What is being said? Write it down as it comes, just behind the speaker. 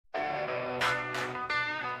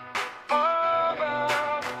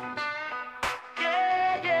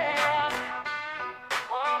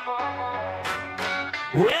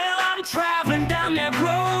Well, I'm traveling down that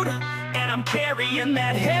road, and I'm carrying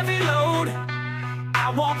that heavy load.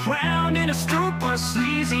 I walk round in a stupor,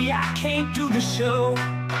 sleazy, I can't do the show.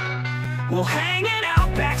 Well, hanging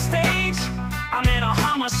out backstage, I'm in a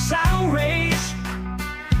homicidal rage.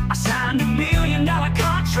 I signed $1 million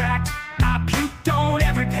contract, I puked on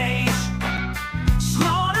every page.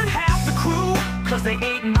 Slaughtered half the crew, cause they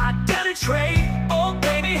ate my deli tray. Oh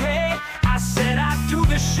baby, hey, I said I'd do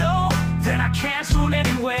the show, then I canceled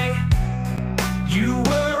anyway. You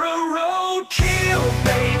were a roadkill,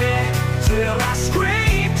 baby, till I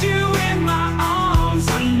scraped you in my arms.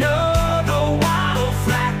 Another waddle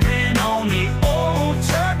flapping on the old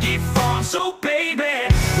turkey farm. So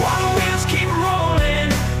baby, while the wheels keep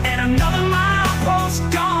rolling and another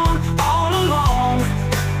milepost gone, all along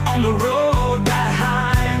on the road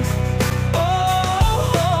behind.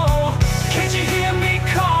 Oh, can't you hear me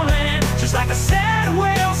calling? Just like a sad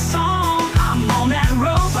whale song, I'm on that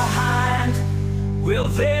road behind. Well,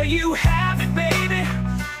 there you have it, baby,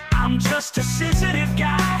 I'm just a sensitive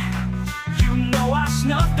guy. You know I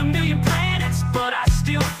snuffed 1,000,000 planets, but I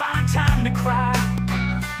still find time to cry.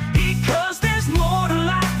 Because there's more to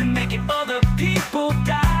life than making other people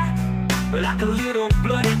die. Like a little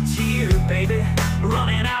bloody tear, baby,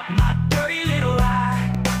 running out my dirty little eye.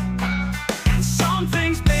 And some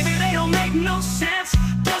things, baby, they don't make no sense.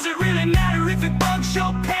 Does it really matter if it bugs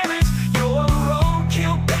your parents? You're a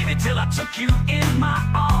roadkill, baby, till I took you in my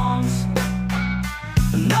arms.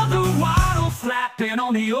 Another waddle flapping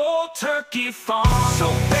on the old turkey farm. So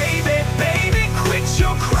baby, baby, quit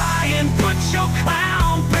your crying, put your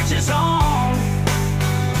clown britches on,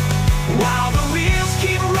 while the